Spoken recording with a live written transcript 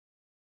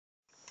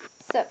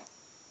So,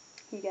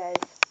 you guys,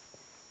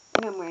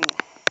 I'm wearing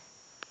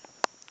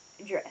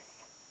a dress.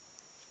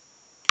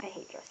 I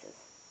hate dresses.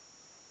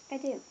 I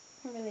do.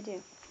 I really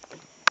do.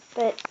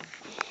 But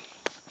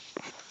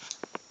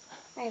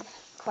I have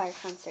a choir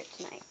concert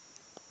tonight.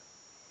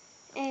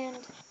 And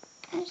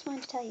I just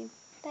wanted to tell you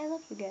that I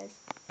love you guys.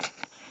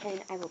 And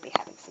I will be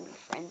having some new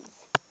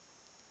friends.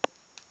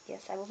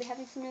 Yes, I will be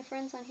having some new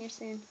friends on here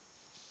soon.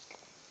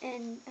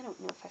 And I don't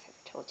know if I've ever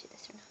told you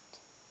this or not.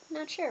 I'm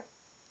not sure.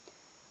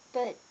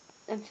 But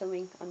I'm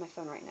filming on my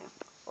phone right now.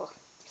 Oh,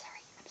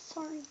 I'm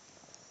sorry.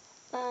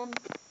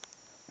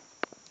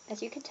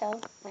 As you can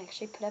tell, I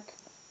actually put up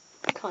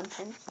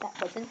content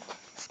that wasn't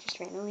just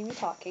randomly me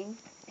talking.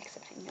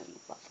 Except I know you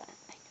love that.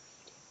 I know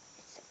you do.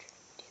 It's so true,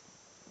 you do.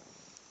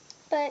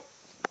 But,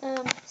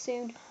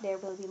 soon there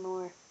will be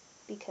more.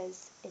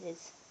 Because it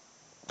is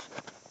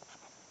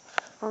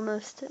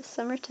almost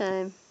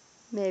summertime.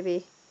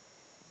 Maybe.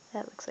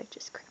 That looks like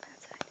just crap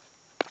outside.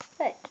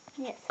 But,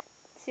 yes.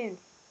 Soon.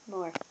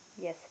 More.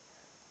 Yes.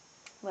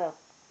 Well.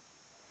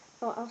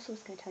 Oh, I also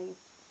was going to tell you.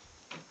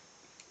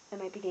 I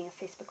might be getting a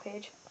Facebook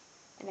page.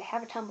 And I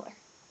have a Tumblr.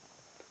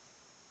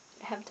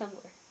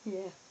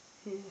 Yeah.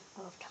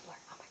 I love Tumblr.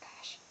 Oh my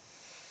gosh.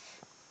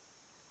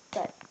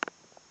 But,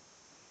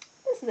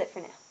 this is it for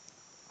now.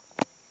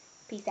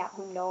 Peace out,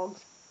 home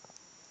dogs.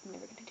 I'm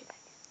never going to do that.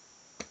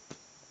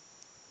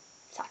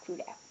 Sock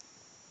food out.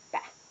 Bye.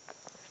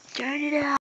 Turn it out.